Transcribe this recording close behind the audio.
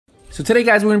So today,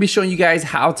 guys, we're going to be showing you guys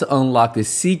how to unlock this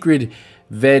secret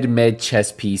Vedmed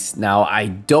chess piece. Now, I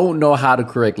don't know how to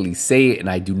correctly say it, and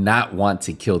I do not want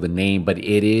to kill the name, but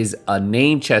it is a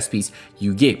name chess piece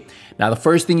you get. Now, the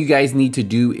first thing you guys need to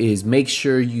do is make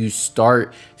sure you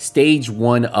start stage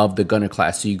 1 of the gunner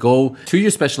class. So you go to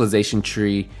your specialization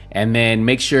tree and then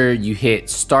make sure you hit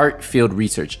start field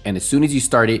research. And as soon as you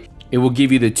start it, it will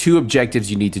give you the 2 objectives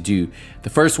you need to do. The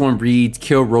first one reads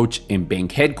kill Roach in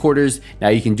bank headquarters. Now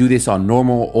you can do this on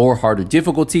normal or harder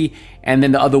difficulty. And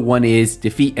then the other one is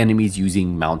defeat enemies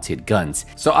using mounted guns.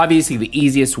 So obviously the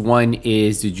easiest one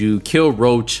is to do kill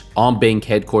Roach on bank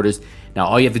headquarters. Now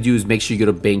all you have to do is make sure you go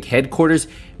to bank headquarters.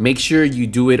 Make sure you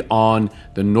do it on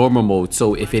the normal mode.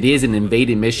 So if it is an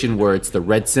invaded mission where it's the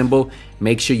red symbol,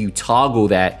 make sure you toggle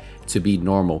that to be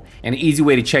normal. And an easy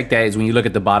way to check that is when you look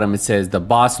at the bottom, it says the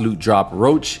boss loot drop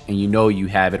Roach, and you know you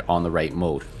have it on the right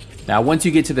mode. Now, once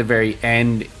you get to the very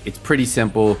end, it's pretty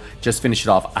simple. Just finish it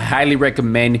off. I highly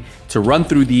recommend to run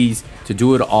through these, to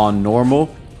do it on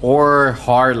normal or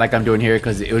hard like I'm doing here,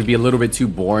 because it would be a little bit too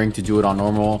boring to do it on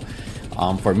normal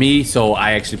for me. So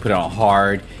I actually put it on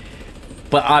hard.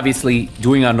 But obviously,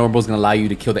 doing on normal is going to allow you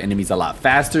to kill the enemies a lot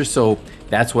faster. So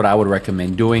that's what I would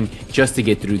recommend doing just to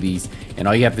get through these. And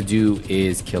all you have to do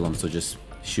is kill him. So just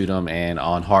shoot him. And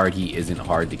on hard, he isn't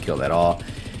hard to kill at all.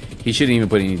 He shouldn't even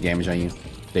put any damage on you.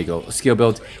 There you go. Skill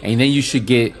build. And then you should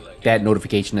get that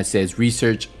notification that says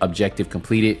research objective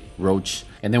completed, Roach.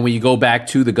 And then when you go back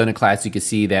to the gunner class, you can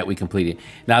see that we completed.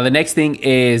 Now the next thing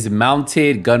is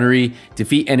mounted gunnery.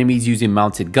 Defeat enemies using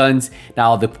mounted guns.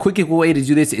 Now the quickest way to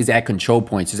do this is at control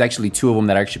points. There's actually 2 of them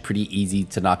that are actually pretty easy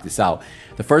to knock this out.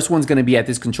 The first one's going to be at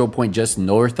this control point just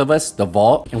north of us, the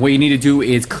vault. And what you need to do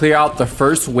is clear out the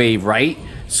first wave, right?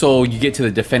 So you get to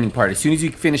the defending part. As soon as you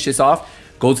finish this off,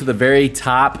 go to the very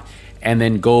top and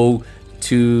then go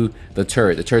to the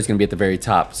turret. The turret's going to be at the very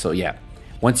top. So yeah.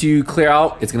 Once you clear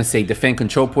out, it's going to say defend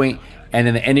control point, and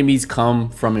then the enemies come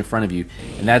from in front of you.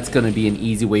 And that's going to be an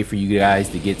easy way for you guys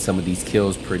to get some of these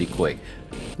kills pretty quick.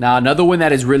 Now, another one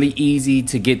that is really easy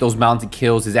to get those mounted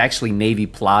kills is actually Navy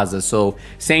Plaza. So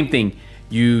same thing.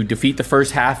 You defeat the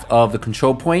first half of the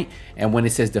control point, and when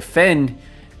it says defend,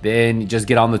 then just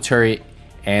get on the turret,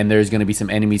 and there's going to be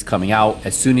some enemies coming out.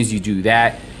 As soon as you do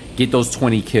that, get those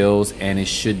 20 kills, and it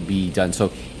should be done.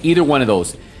 So either one of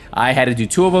those. I had to do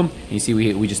 2 of them. You see,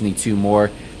 we just need 2 more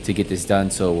to get this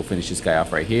done. So we'll finish this guy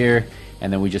off right here.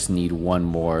 And then we just need 1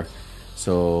 more.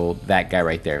 So that guy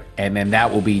right there. And then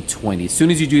that will be 20. As soon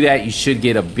as you do that, you should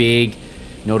get a big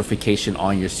notification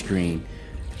on your screen.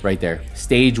 Right there.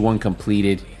 Stage 1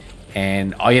 completed.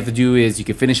 And all you have to do is you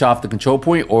can finish off the control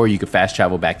point, or you can fast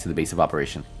travel back to the base of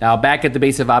operation. Now back at the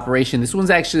base of operation, this one's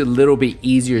actually a little bit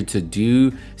easier to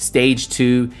do, stage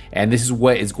 2, and this is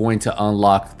what is going to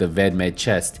unlock the Vedmed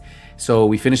chest. So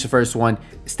we finished the first one.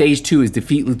 Stage 2 is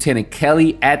defeat Lieutenant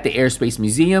Kelly at the Airspace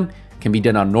Museum. Can be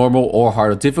done on normal or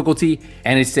harder difficulty,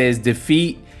 and it says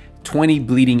defeat 20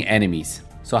 bleeding enemies.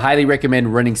 So I highly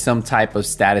recommend running some type of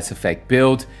status effect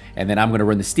build, and then I'm going to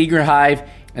run the Stinger Hive.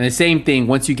 And the same thing,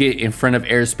 once you get in front of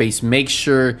airspace, make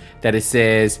sure that it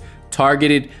says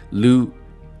targeted loot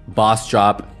boss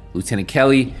drop Lieutenant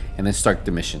Kelly, and then start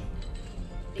the mission.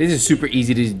 This is super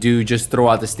easy to do. Just throw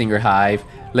out the Stinger Hive,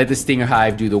 let the Stinger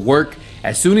Hive do the work.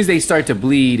 As soon as they start to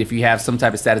bleed, if you have some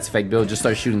type of status effect build, just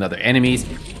start shooting other enemies.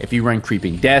 If you run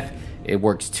Creeping Death, it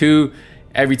works too.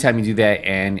 Every time you do that,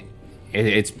 and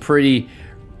it's pretty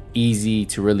easy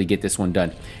to really get this one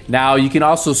done. Now you can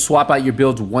also swap out your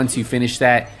builds once you finish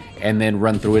that and then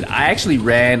run through it. I actually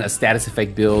ran a status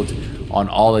effect build on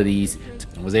all of these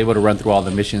and was able to run through all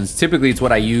the missions. Typically it's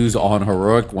what I use on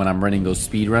heroic when I'm running those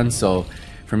speed runs, so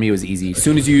for me it was easy. As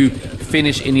soon as you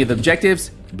finish any of the objectives,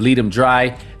 bleed them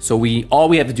dry. So all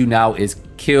we have to do now is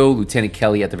kill Lieutenant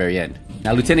Kelly at the very end.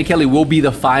 Now Lieutenant Kelly will be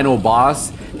the final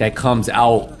boss that comes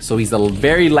out, so he's the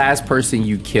very last person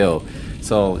you kill.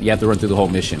 So you have to run through the whole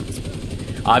mission.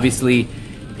 Obviously,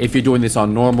 if you're doing this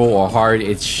on normal or hard,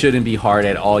 it shouldn't be hard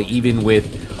at all. Even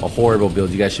with a horrible build,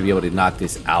 you guys should be able to knock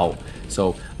this out.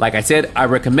 So like I said, I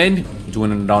recommend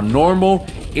doing it on normal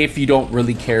if you don't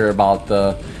really care about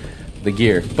the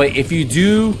gear. But if you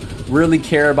do really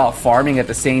care about farming at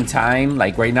the same time,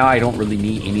 like right now I don't really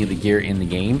need any of the gear in the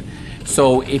game.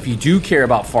 So if you do care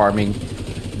about farming,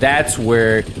 that's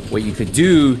where what you could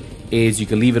do is you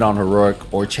can leave it on heroic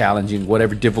or challenging,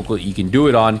 whatever difficult you can do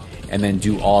it on, and then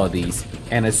do all of these.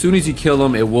 And as soon as you kill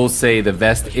them, it will say the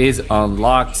vest is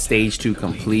unlocked, stage 2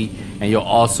 complete, and you'll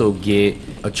also get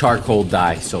a charcoal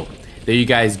die. So there you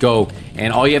guys go.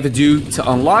 And all you have to do to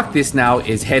unlock this now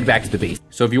is head back to the base.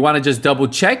 So So if you want to just double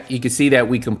check, you can see that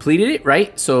we completed it,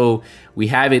 right? So we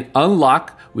have it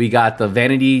unlocked. We got the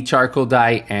vanity charcoal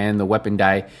dye and the weapon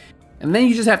dye. And then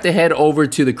you just have to head over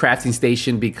to the crafting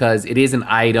station because it is an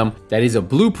item that is a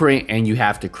blueprint and you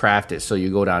have to craft it. So you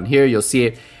go down here, you'll see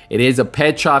it. It is a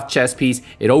Petrov chest piece.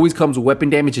 It always comes with weapon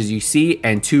damage as you see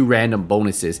and 2 random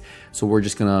bonuses. So we're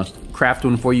just gonna craft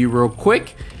one for you real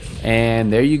quick.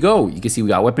 And there you go. You can see we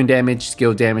got weapon damage,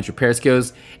 skill damage, repair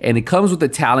skills, and it comes with the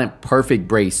talent perfect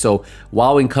brace. So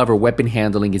while in cover, weapon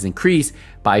handling is increased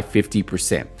by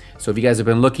 50%. So if you guys have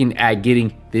been looking at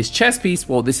getting this chest piece,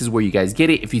 well, this is where you guys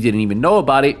get it. If you didn't even know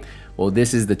about it, well,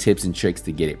 this is the tips and tricks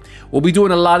to get it. We'll be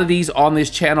doing a lot of these on this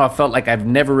channel. I felt like I've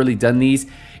never really done these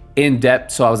in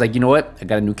depth. So I was like, you know what? I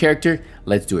got a new character.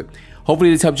 Let's do it. Hopefully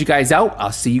this helped you guys out.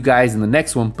 I'll see you guys in the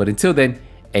next one. But until then,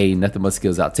 hey, nothing but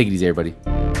skills out. Take it easy,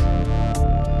 everybody.